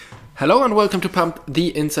Hello and welcome to Pump, the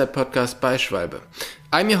Inside Podcast by Schwalbe.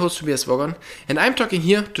 I'm your host Tobias Wogon, and I'm talking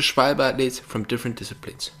here to Schwalbe athletes from different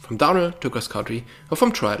disciplines, from downhill to cross country, or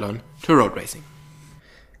from triathlon to road racing.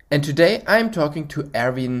 And today I'm talking to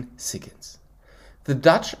Erwin Sikkens. The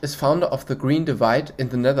Dutch is founder of the Green Divide in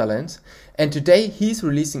the Netherlands, and today he's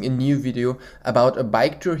releasing a new video about a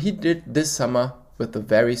bike tour he did this summer with a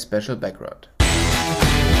very special background.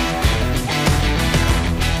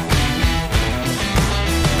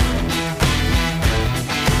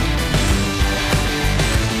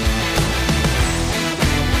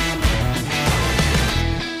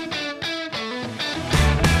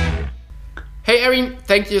 Hey Erwin,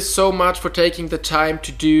 thank you so much for taking the time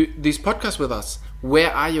to do this podcast with us. Where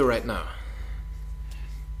are you right now?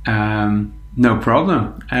 No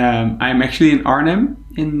problem. I'm actually in Arnhem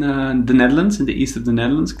in the Netherlands, in the east of the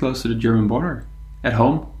Netherlands, close to the German border, at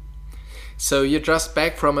home. So you're just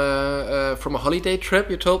back from a holiday trip,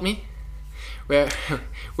 you told me? Where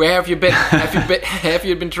have you been? Have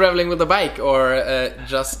you been traveling with a bike or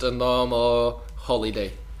just a normal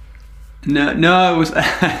holiday? No, it was.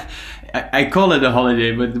 I call it a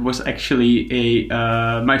holiday, but it was actually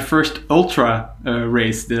my first ultra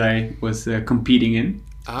race that I was competing in.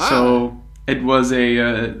 So it was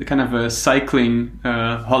a kind of a cycling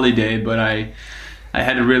holiday, but I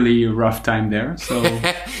had a really rough time there. So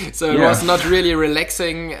so it was not really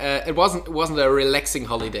relaxing. It wasn't a relaxing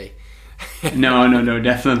holiday. No,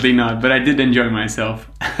 definitely not. But I did enjoy myself.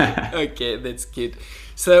 Okay, that's good.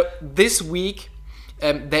 So this week.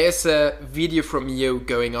 There's a video from you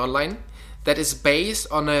going online that is based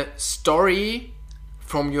on a story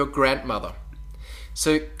from your grandmother.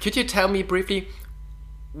 So could you tell me briefly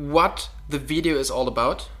what the video is all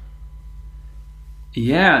about?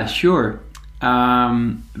 Yeah, sure.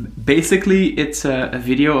 Basically, it's a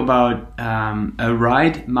video about a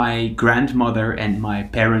ride my grandmother and my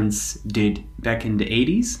parents did back in the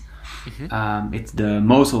 80s. Mm-hmm. It's the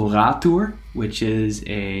Mosel Radtour, which is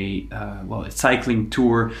a cycling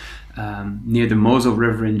tour near the Mosel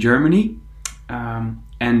River in Germany. The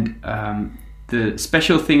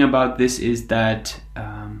special thing about this is that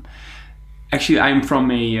actually I'm from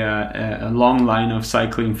a long line of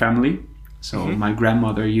cycling family. So mm-hmm. My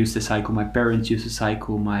grandmother used to cycle, my parents used to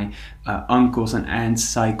cycle, my uncles and aunts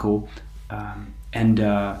cycle.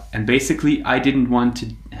 And basically, I didn't want to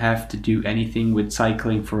have to do anything with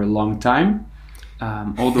cycling for a long time,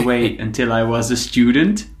 all the way until I was a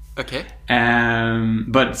student. Okay.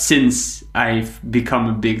 But since I've become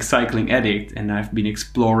a big cycling addict and I've been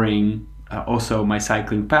exploring also my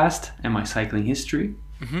cycling past and my cycling history.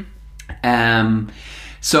 Mm-hmm.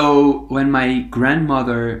 So when my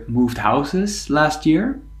grandmother moved houses last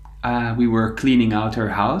year, we were cleaning out her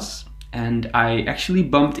house. And I actually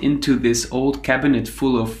bumped into this old cabinet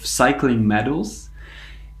full of cycling medals.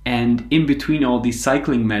 And in between all these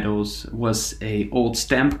cycling medals was a old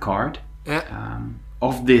stamp card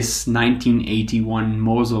of this 1981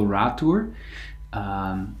 Mosel Radtour.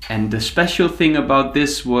 And the special thing about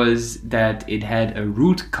this was that it had a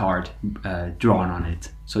route card drawn on it.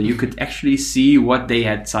 So you could actually see what they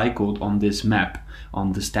had cycled on this map,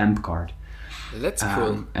 on the stamp card. That's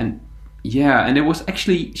cool. And it was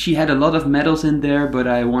actually, she had a lot of medals in there, but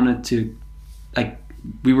I wanted to,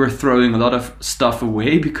 we were throwing a lot of stuff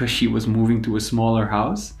away because she was moving to a smaller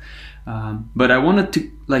house. But I wanted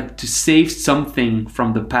to save something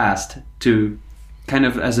from the past to kind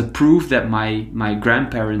of as a proof that my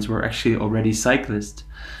grandparents were actually already cyclists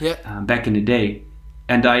back in the day.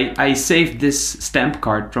 And I saved this stamp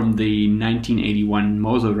card from the 1981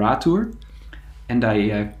 Mosel Radtour, and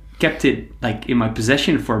I kept it in my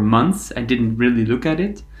possession for months. I didn't really look at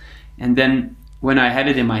it. And then when I had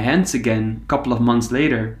it in my hands again, a couple of months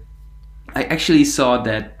later, I actually saw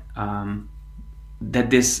that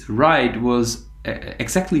this ride was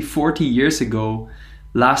exactly 40 years ago,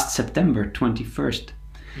 last September 21st.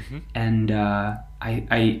 Mm-hmm. And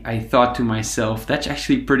I thought to myself, that's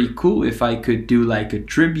actually pretty cool if I could do a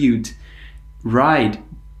tribute ride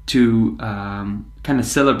to kind of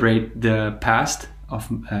celebrate the past of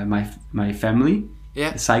my family,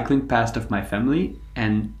 the cycling past of my family,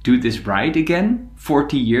 and do this ride again,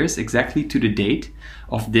 40 years exactly to the date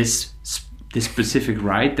of this specific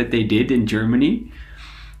ride that they did in Germany.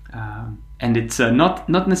 And it's not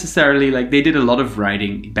necessarily they did a lot of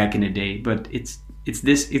riding back in the day, but it's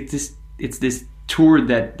this tour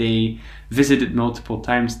that they visited multiple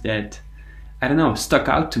times that I don't know stuck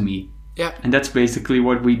out to me. Yeah, and that's basically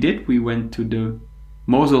what we did. We went to the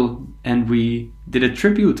Mosel and we did a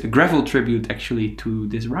gravel tribute actually to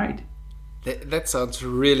this ride. That sounds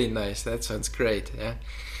really nice. That sounds great. Yeah.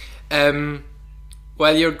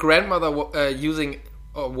 While your grandmother using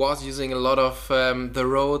or was using a lot of the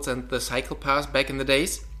roads and the cycle paths back in the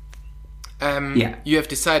days. You have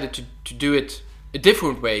decided to do it a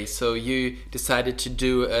different way. So you decided to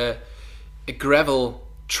do a gravel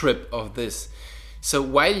trip of this. So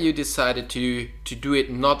why you decided to do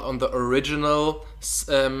it not on the original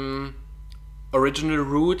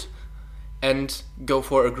route and go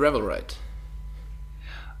for a gravel ride?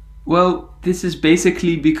 Well, this is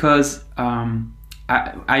basically because I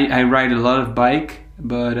ride a lot of bike,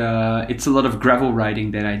 but it's a lot of gravel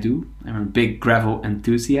riding that I do. I'm a big gravel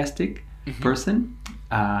enthusiastic person.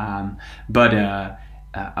 But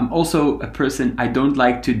I'm also a person, I don't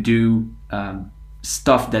like to do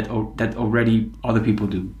stuff that already other people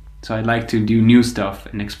do. So I like to do new stuff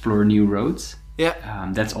and explore new roads. Yeah.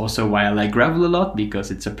 That's also why I like gravel a lot,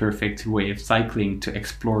 because it's a perfect way of cycling to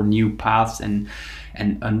explore new paths and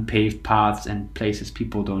unpaved paths and places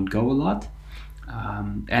people don't go a lot.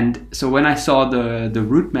 And so when I saw the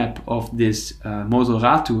route map of this Mosel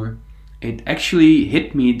Radtour, it actually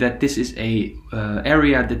hit me that this is a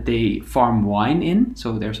area that they farm wine in.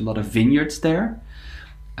 So there's a lot of vineyards there.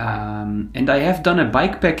 And I have done a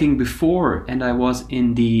bikepacking before, and I was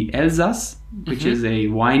in the Elsass, which is a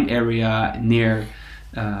wine area near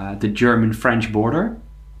the German-French border.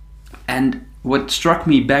 And what struck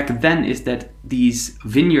me back then is that these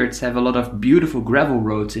vineyards have a lot of beautiful gravel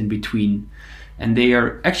roads in between. And they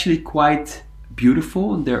are actually quite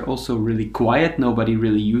beautiful, and they're also really quiet. Nobody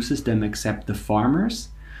really uses them except the farmers.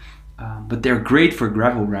 But they're great for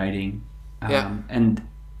gravel riding. And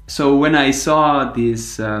so when I saw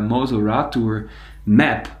this Mosel Radtour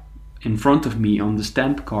map in front of me on the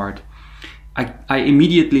stamp card, I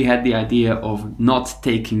immediately had the idea of not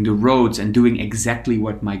taking the roads and doing exactly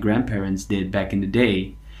what my grandparents did back in the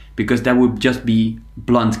day, because that would just be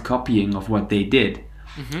blunt copying of what they did.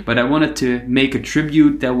 But I wanted to make a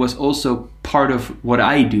tribute that was also part of what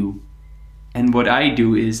I do. And what I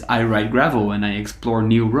do is I ride gravel and I explore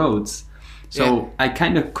new roads. So I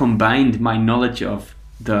kind of combined my knowledge of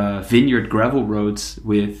the vineyard gravel roads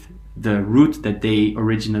with the route that they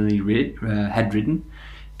originally had ridden,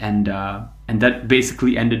 and that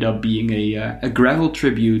basically ended up being a gravel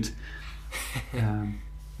tribute.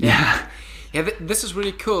 This is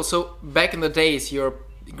really cool. So back in the days, your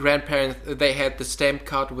grandparents, they had the stamp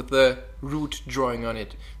card with the route drawing on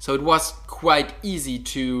it, so it was quite easy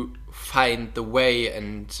to find the way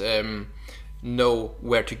and know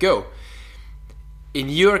where to go. In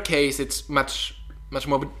your case, it's much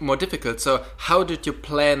more difficult. So how did you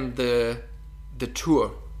plan the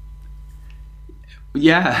tour?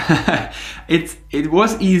 Yeah, it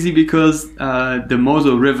was easy because the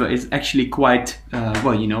Mosel River is actually quite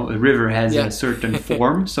a river has a certain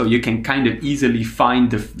form, so you can kind of easily find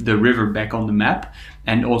the river back on the map,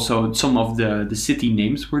 and also some of the city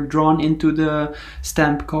names were drawn into the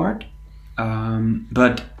stamp card.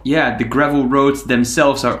 But yeah, the gravel roads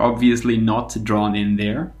themselves are obviously not drawn in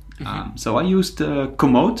there. So I used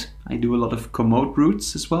Komoot. I do a lot of Komoot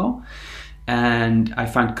routes as well. And I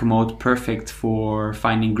find Komoot perfect for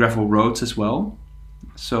finding gravel roads as well.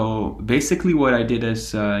 So basically what I did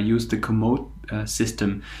is use the Komoot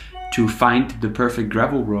system to find the perfect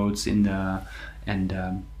gravel roads and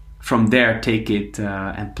from there take it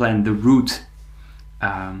and plan the route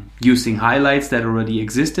using highlights that already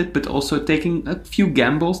existed, but also taking a few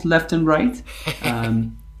gambles left and right.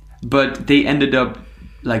 But they ended up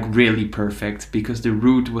like really perfect, because the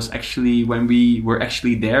route was actually, when we were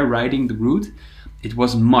actually there riding the route, it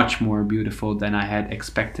was much more beautiful than I had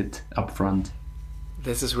expected up front.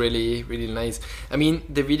 This is really, really nice. I mean,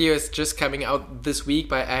 the video is just coming out this week,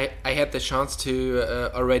 but I had the chance to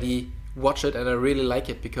already watch it, and I really like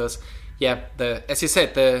it because, as you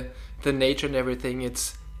said, the nature and everything,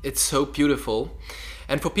 it's so beautiful.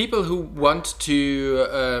 And for people who want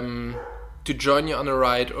to join you on a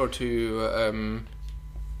ride or to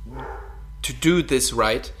do this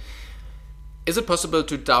ride, is it possible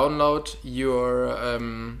to download your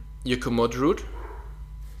Komoot route?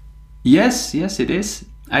 Yes, it is.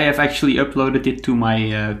 I have actually uploaded it to my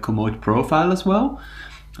Komoot profile as well.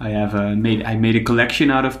 I made a collection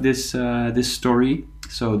out of this story.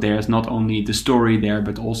 So there's not only the story there,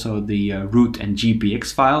 but also the route and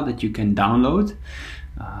GPX file that you can download.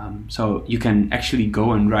 So you can actually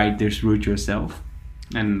go and ride this route yourself.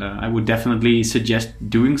 And I would definitely suggest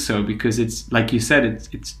doing so, because it's, like you said,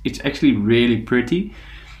 it's actually really pretty.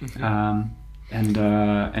 And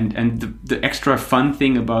the extra fun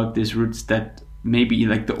thing about this route is that maybe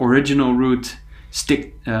like the original route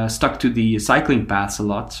stuck to the cycling paths a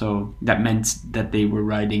lot, so that meant that they were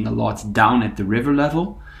riding a lot down at the river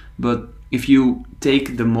level. But if you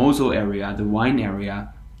take the Mosel area, the wine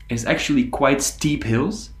area, is actually quite steep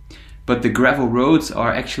hills, but the gravel roads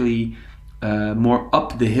are actually more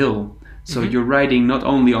up the hill. So you're riding not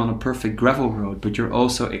only on a perfect gravel road, but you're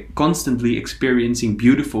also constantly experiencing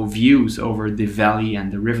beautiful views over the valley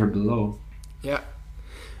and the river below. Yeah,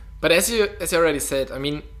 but as you already said, I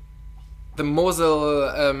mean, the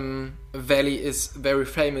Mosel Valley is very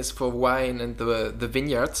famous for wine and the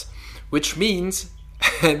vineyards, which means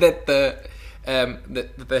that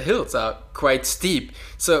the hills are quite steep.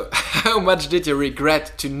 So how much did you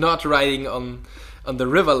regret to not riding on the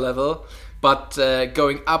river level, but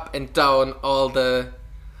going up and down all the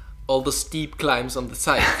steep climbs on the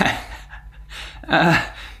side?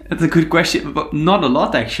 That's a good question, but not a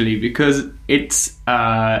lot actually, because it's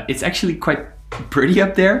actually quite pretty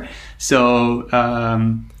up there. So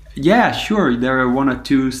yeah, sure, there are one or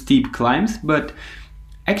two steep climbs, but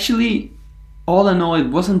actually, all in all, it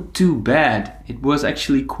wasn't too bad. It was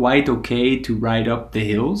actually quite okay to ride up the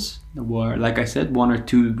hills. There were, like I said, one or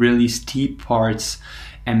two really steep parts,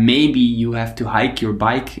 and maybe you have to hike your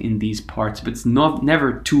bike in these parts, but it's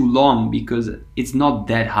never too long because it's not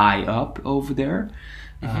that high up over there.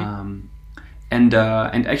 And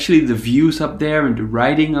actually the views up there and the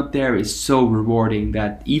riding up there is so rewarding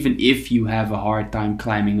that even if you have a hard time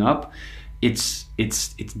climbing up, it's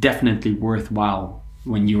definitely worthwhile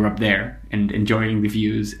when you're up there and enjoying the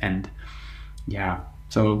views. And yeah,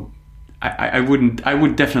 so I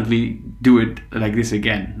would definitely do it like this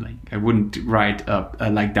again. Like I wouldn't ride up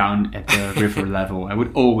like down at the river level. I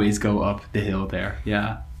would always go up the hill there.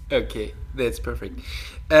 Yeah. Okay, that's perfect.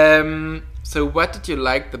 So what did you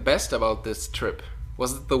like the best about this trip?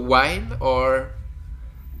 Was it the wine or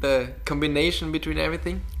the combination between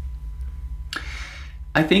everything?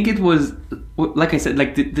 I think it was, like I said,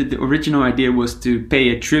 like the original idea was to pay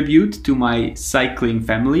a tribute to my cycling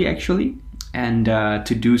family, actually, and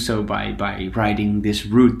to do so by riding this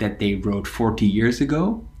route that they rode 40 years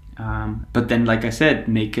ago. But then, like I said,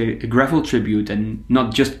 make a gravel tribute and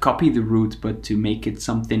not just copy the route, but to make it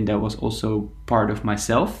something that was also part of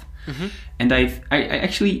myself. And I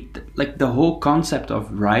actually like the whole concept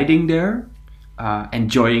of riding there,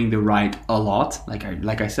 enjoying the ride a lot.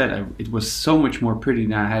 Like I said, it was so much more pretty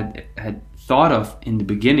than I had thought of in the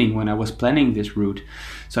beginning when I was planning this route.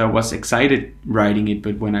 So I was excited riding it,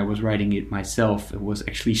 but when I was riding it myself, it was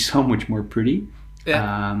actually so much more pretty.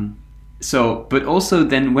 Yeah. So, but also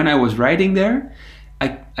then when I was riding there,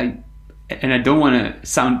 and I don't want to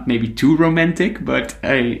sound maybe too romantic, but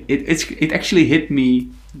it actually hit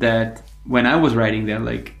me that when I was riding there,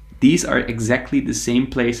 like these are exactly the same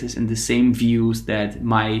places and the same views that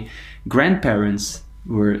my grandparents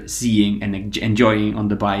were seeing and enjoying on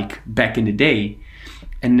the bike back in the day.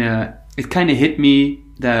 And it kind of hit me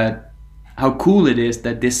that how cool it is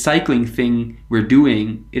that this cycling thing we're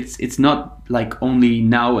doing, it's not like only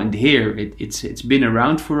now and here. It's been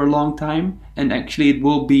around for a long time, and actually it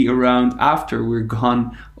will be around after we're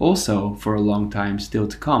gone also for a long time still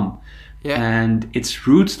to come. Yeah. And it's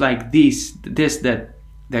routes like this that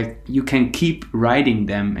you can keep riding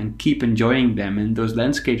them and keep enjoying them, and those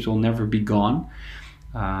landscapes will never be gone.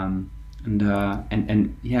 And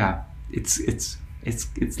yeah, it's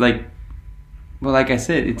like, well, like I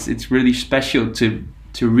said, it's really special to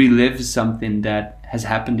relive something that has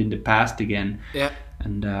happened in the past again. Yeah.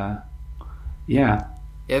 And yeah.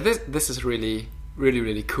 Yeah, this is really, really,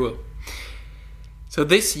 really cool. So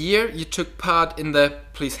this year you took part in the,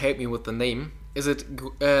 please help me with the name. Is it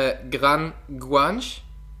Grand Guanche?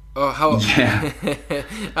 Or how? Yeah.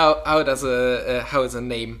 how is the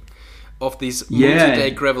name of this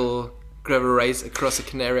multi-day gravel race across the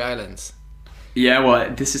Canary Islands? Yeah, well,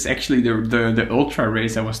 this is actually the ultra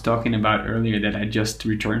race I was talking about earlier that I just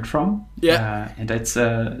returned from. Yeah, and that's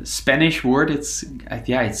a Spanish word. It's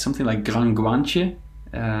something like Gran Guanche,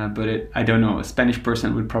 but I don't know. A Spanish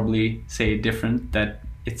person would probably say different. That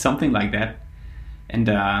it's something like that, and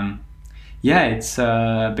it's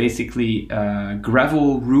basically a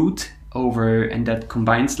gravel route over, and that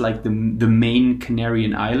combines like the main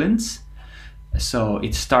Canarian islands. So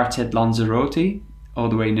it starts at Lanzarote all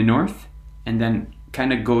the way in the north, and then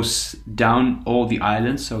kind of goes down all the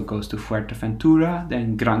islands. So it goes to Fuerteventura,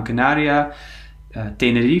 then Gran Canaria,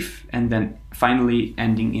 Tenerife, and then finally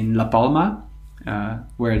ending in La Palma,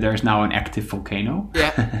 where there's now an active volcano.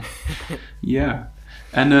 Yeah. Yeah.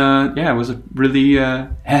 And it was a really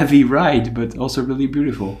heavy ride, but also really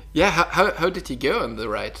beautiful. Yeah, how did you go on the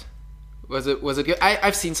ride? Was it good?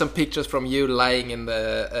 I've seen some pictures from you lying in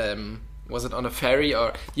the was it on a ferry,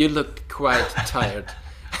 or you looked quite tired?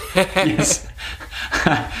 Yes.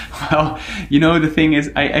 Well, the thing is,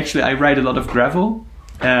 I ride a lot of gravel,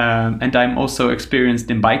 and I'm also experienced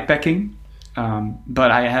in bikepacking.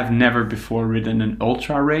 but I have never before ridden an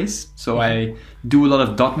ultra race. So I do a lot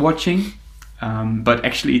of dot watching, but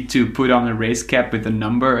actually to put on a race cap with a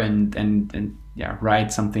number and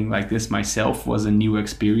ride something like this myself was a new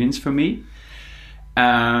experience for me.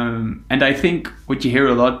 And I think what you hear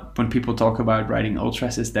a lot when people talk about riding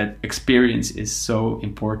ultras is that experience is so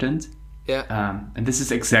important. Yeah. And this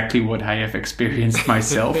is exactly what I have experienced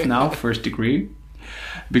myself now, first degree.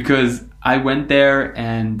 Because I went there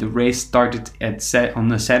and the race started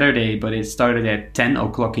on a Saturday, but it started at 10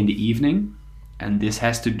 o'clock in the evening. And this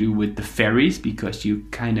has to do with the ferries, because you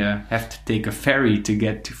kind of have to take a ferry to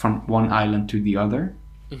get from one island to the other.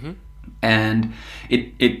 Mm-hmm. And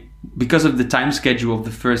it because of the time schedule of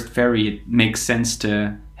the first ferry, it makes sense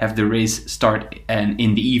to have the race start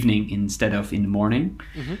in the evening instead of in the morning.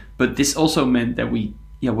 Mm-hmm. But this also meant that we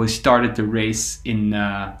started the race in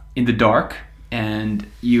the dark. And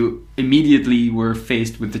you immediately were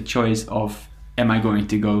faced with the choice of, am I going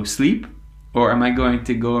to go sleep or am I going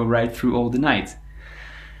to go right through all the night?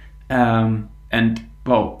 And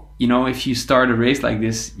well, if you start a race like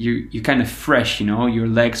this, you're kind of fresh, your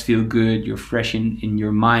legs feel good, you're fresh in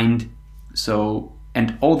your mind. So,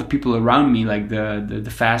 and all the people around me, like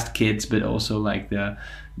the fast kids, but also like the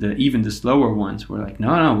even the slower ones were like,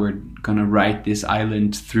 no, we're gonna ride this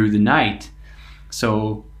island through the night.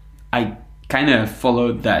 So I kind of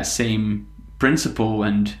followed that same principle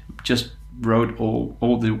and just rode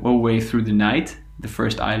all the way through the night, the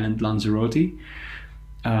first island, Lanzarote.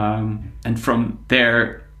 And from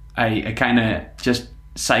there, I kind of just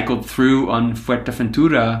cycled through on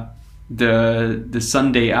Fuerteventura the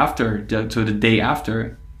Sunday after, so the day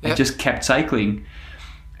after. Yep. I just kept cycling.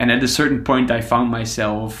 And at a certain point, I found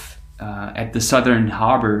myself at the southern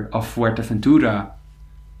harbor of Fuerteventura,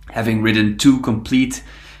 having ridden 2 complete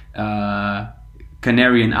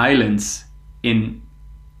Canarian Islands in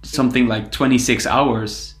something like 26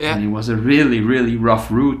 hours. Yeah. And it was a really, really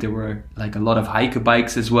rough route. There were like a lot of hiker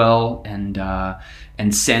bikes as well,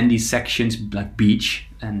 and sandy sections like beach,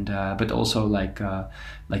 and but also like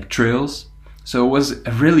trails. So it was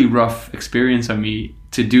a really rough experience on me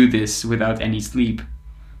to do this without any sleep.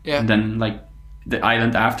 Yeah. And then like the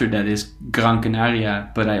island after that is Gran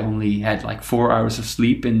Canaria, but I only had like 4 hours of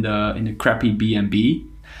sleep in the crappy B&B.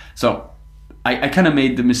 So I kind of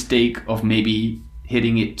made the mistake of maybe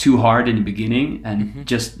hitting it too hard in the beginning and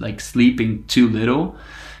just like sleeping too little.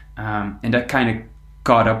 And that kind of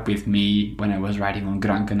caught up with me when I was riding on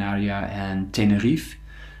Gran Canaria and Tenerife,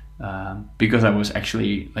 because I was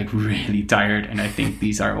actually like really tired. And I think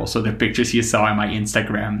these are also the pictures you saw on my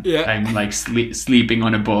Instagram. Yeah. I'm like sleeping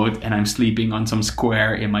on a boat and I'm sleeping on some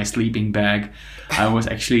square in my sleeping bag. I was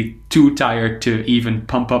actually too tired to even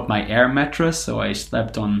pump up my air mattress, so I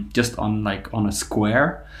slept on a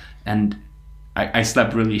square, and I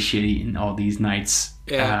slept really shitty in all these nights.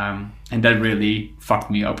 Yeah. And that really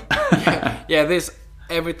fucked me up. Yeah,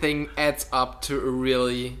 everything adds up to a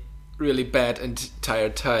really, really bad and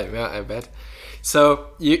tired time. Yeah, I bet. So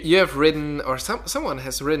you have ridden, or someone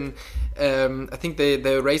has ridden, I think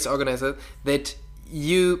the race organizer, that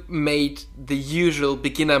you made the usual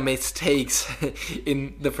beginner mistakes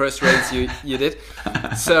in the first race you did.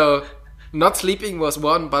 So not sleeping was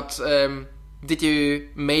one, but did you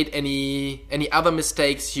made any other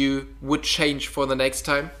mistakes you would change for the next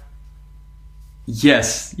time?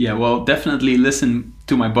 Yes. Yeah, well, definitely listen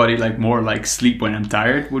to my body, like more like sleep when I'm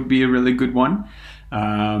tired would be a really good one.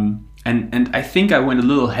 And I think I went a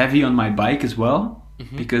little heavy on my bike as well.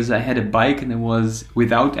 Because I had a bike and it was,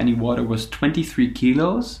 without any water, was 23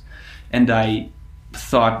 kilos. And I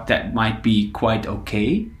thought that might be quite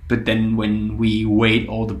okay. But then when we weighed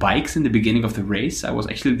all the bikes in the beginning of the race, I was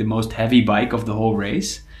actually the most heavy bike of the whole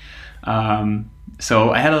race. So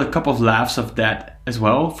I had a couple of laughs of that as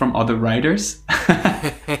well from other riders.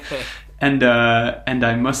 And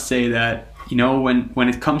I must say that, when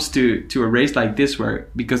it comes to a race like this,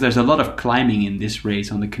 because there's a lot of climbing in this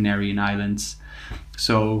race on the Canarian Islands.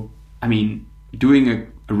 So, I mean, doing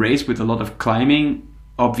a race with a lot of climbing,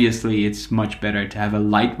 obviously it's much better to have a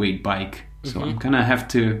lightweight bike. So I'm going to have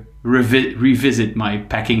to revisit my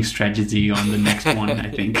packing strategy on the next one, I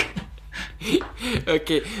think.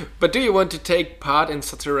 Okay, but do you want to take part in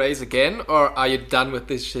such a race again, or are you done with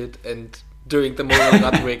this shit and doing the Moral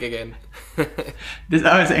Radweg again? This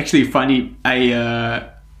was actually funny.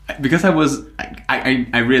 Because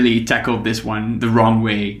I really tackled this one the wrong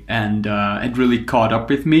way, and it really caught up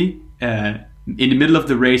with me. In the middle of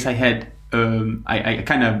the race, I had I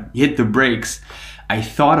kind of hit the brakes. I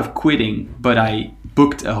thought of quitting, but I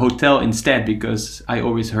booked a hotel instead, because I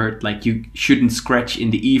always heard like you shouldn't scratch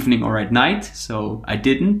in the evening or at night. So I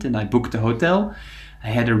didn't, and I booked a hotel. I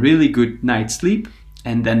had a really good night's sleep.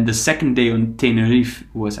 And then the second day on Tenerife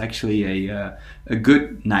was actually a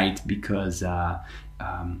good night because I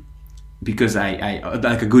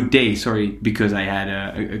like a good day. Sorry, because I had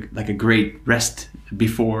a great rest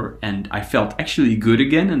before, and I felt actually good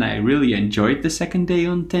again, and I really enjoyed the second day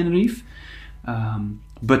on Tenerife.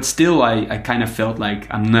 But still, I kind of felt like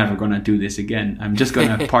I'm never gonna do this again. I'm just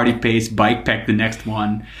gonna party pace, bike pack the next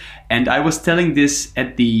one. And I was telling this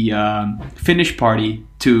at the finish party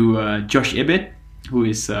to Josh Ibbett, who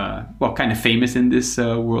is kind of famous in this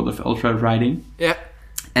world of ultra riding. Yeah.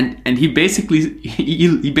 And he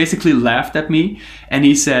basically laughed at me, and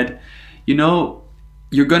he said,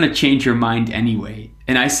 you're gonna change your mind anyway.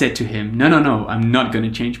 And I said to him, no, I'm not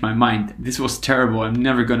gonna change my mind. This was terrible. I'm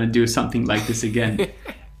never gonna do something like this again.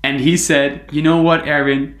 And he said, you know what,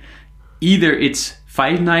 Erwin? Either it's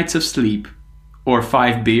 5 nights of sleep or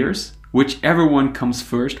 5 beers. Whichever one comes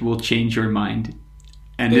first will change your mind.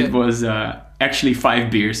 And it was actually 5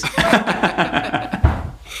 beers.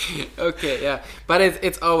 Okay, yeah. But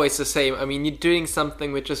it's always the same. I mean, you're doing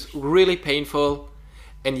something which is really painful,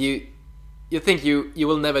 and you think you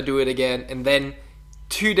will never do it again, and then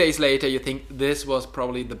 2 days later you think this was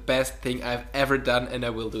probably the best thing I've ever done, and I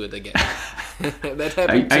will do it again. That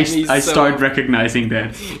happened to me. I start recognizing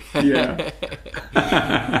that. Yeah.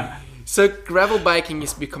 So gravel biking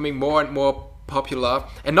is becoming more and more popular,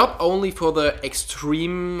 and not only for the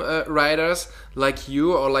extreme riders like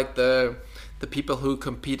you or like the people who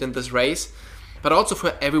compete in this race, but also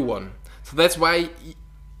for everyone. So that's why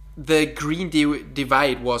the Green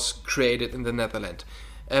Divide was created in the Netherlands.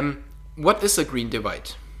 What is a Green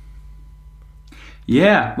Divide?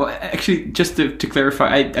 Yeah, well, actually, just to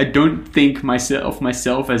clarify, I don't think myself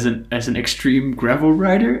as an extreme gravel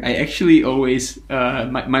rider. I actually always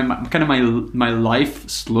my life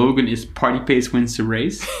slogan is "Party pace wins the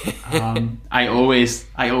race." I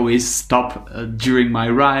always stop during my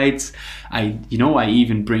rides. I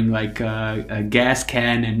even bring like a gas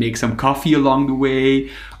can and make some coffee along the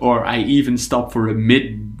way, or I even stop for a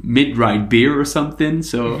mid ride beer or something.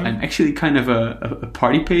 So I'm actually kind of a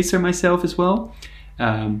party pacer myself as well.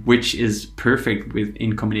 Which is perfect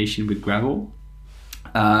in combination with gravel.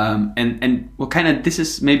 This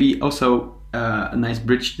is maybe also a nice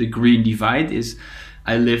bridge to the Green Divide is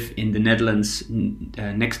I live in the Netherlands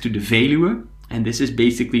next to the Veluwe, and this is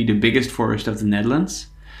basically the biggest forest of the Netherlands.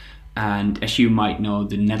 And as you might know,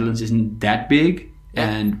 the Netherlands isn't that big,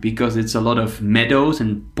 and because it's a lot of meadows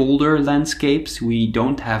and boulder landscapes, we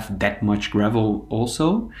don't have that much gravel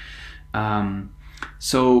also.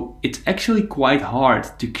 So it's actually quite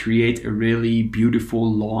hard to create a really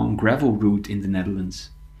beautiful long gravel route in the Netherlands.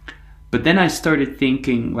 But then I started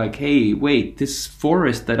thinking like, hey, wait, this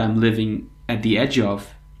forest that I'm living at the edge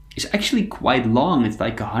of is actually quite long. It's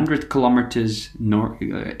like 100 kilometers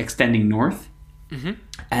extending north. Mm-hmm.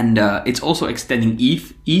 And it's also extending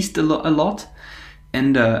east a lot.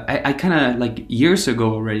 And I kind of like years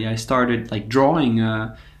ago already, I started like drawing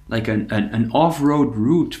like an off-road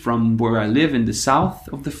route from where I live in the south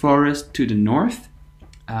of the forest to the north.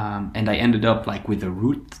 And I ended up like with a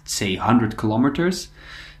route, say 100 kilometers.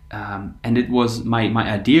 And it was my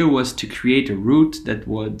idea was to create a route that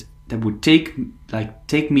would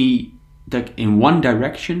take me like in one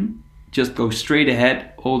direction, just go straight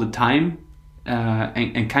ahead all the time,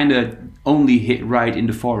 and kind of only hit right in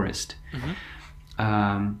the forest.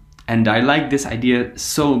 Mm-hmm. And I like this idea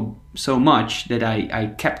so much that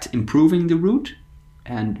I kept improving the route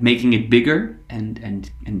and making it bigger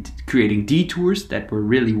and creating detours that were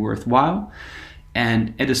really worthwhile.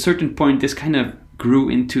 And at a certain point, this kind of grew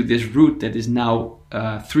into this route that is now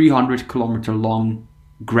a 300 kilometer long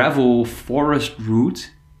gravel forest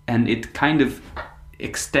route. And it kind of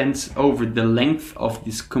extends over the length of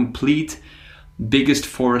this complete biggest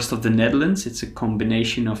forest of the Netherlands. It's a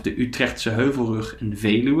combination of the Utrechtse Heuvelrug and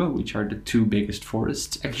Veluwe, which are the 2 biggest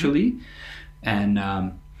forests actually. And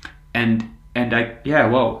I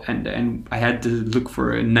had to look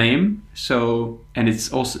for a name. So, and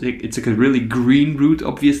it's like a really green route,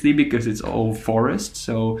 obviously, because it's all forest.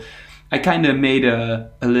 So I kind of made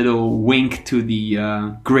a little wink to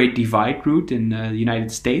the Great Divide route in the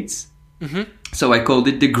United States. Mm-hmm. So I called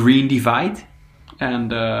it the Green Divide. And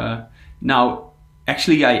now,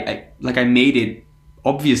 actually, I made it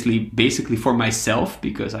obviously basically for myself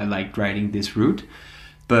because I liked riding this route.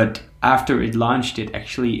 But after it launched, it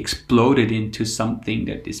actually exploded into something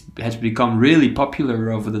that has become really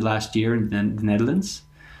popular over the last year in the Netherlands,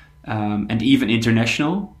 and even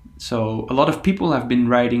international. So a lot of people have been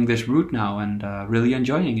riding this route now and really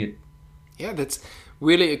enjoying it. Yeah, that's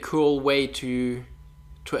really a cool way to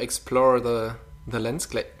explore the the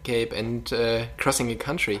landscape and crossing a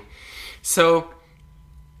country. So,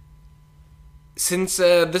 since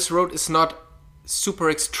this road is not super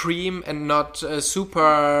extreme and not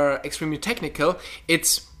super extremely technical,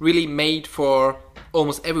 it's really made for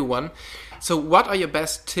almost everyone. So what are your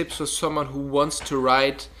best tips for someone who wants to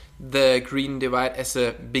ride the Green Divide as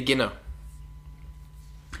a beginner?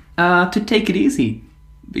 To take it easy,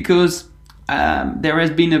 because there has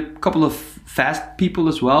been a couple of fast people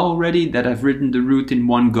as well already that have ridden the route in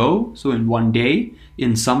one go, so in one day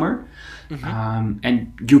in summer.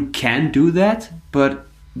 And you can do that, but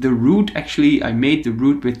the route, actually, I made the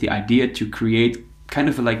route with the idea to create kind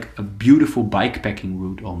of like a beautiful bikepacking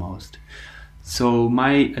route almost. So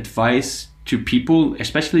my advice to people,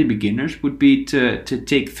 especially beginners, would be to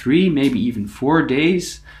take 3, maybe even 4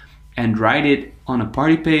 days and ride it on a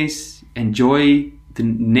party pace, enjoy the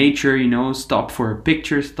nature, stop for a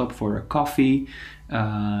picture, stop for a coffee,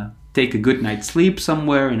 take a good night's sleep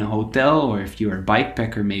somewhere in a hotel, or if you're a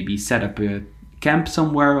bikepacker, maybe set up a camp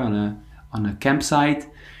somewhere on a campsite,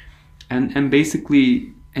 and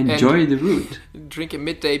basically enjoy the route. Drink a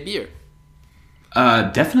midday beer.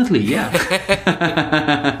 Definitely, yeah.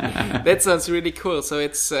 That sounds really cool. So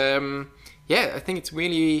it's I think it's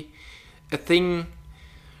really a thing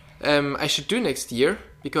I should do next year,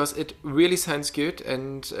 because it really sounds good,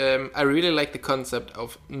 and I really like the concept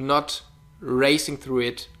of not racing through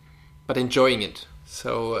it but enjoying it.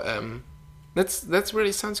 So that's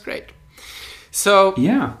really sounds great. So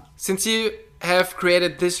yeah, since you have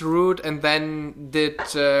created this route and then did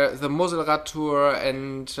the Moselrad tour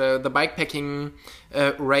and the bikepacking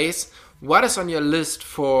race, what is on your list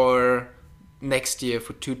for next year,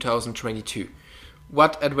 for 2022?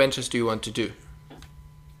 What adventures do you want to do?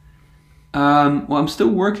 Well, I'm still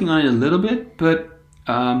working on it a little bit, but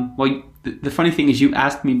the funny thing is, you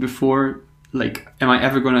asked me before, like, am I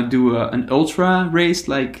ever going to do an ultra race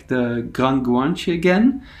like the Grand Guanche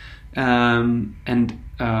again?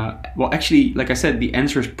 Actually, like I said, the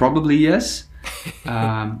answer is probably yes.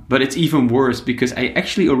 But it's even worse, because I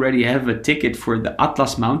actually already have a ticket for the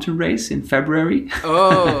Atlas Mountain Race in February.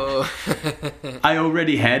 Oh! I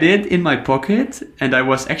already had it in my pocket, and I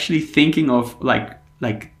was actually thinking of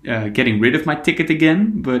getting rid of my ticket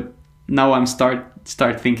again, but now I'm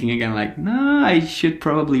start thinking again, like, nah, I should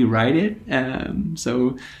probably ride it.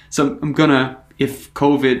 So I'm gonna, if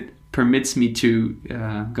COVID permits me to,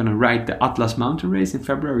 gonna ride the Atlas Mountain Race in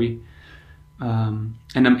February. And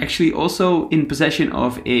I'm actually also in possession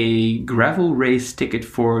of a gravel race ticket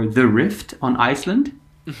for the Rift on Iceland.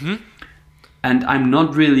 Mm-hmm. And I'm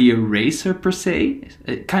not really a racer per se.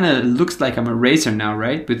 It kind of looks like I'm a racer now,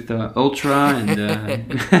 right? With the Ultra and...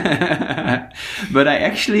 But I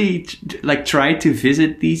actually try to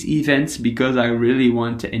visit these events because I really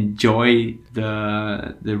want to enjoy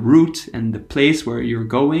the route and the place where you're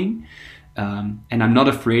going. And I'm not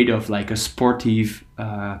afraid of like a sportive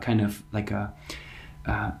kind of like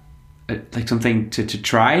something to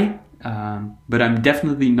try. But I'm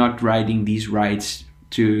definitely not riding these rides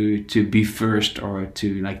to be first or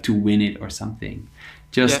to win it or something,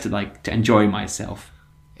 just to enjoy myself.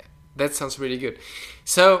 Yeah, that sounds really good.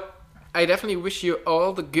 So I definitely wish you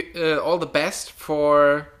all the best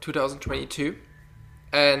for 2022,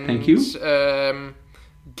 and thank you.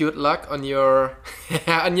 Good luck on your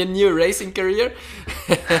on your new racing career.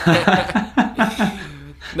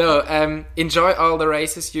 Enjoy all the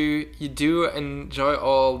races you do, enjoy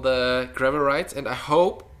all the gravel rides, and I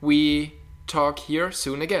hope we talk here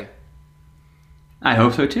soon again. I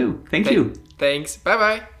hope so too. Thank you. Thanks.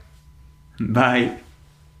 Bye-bye. Bye.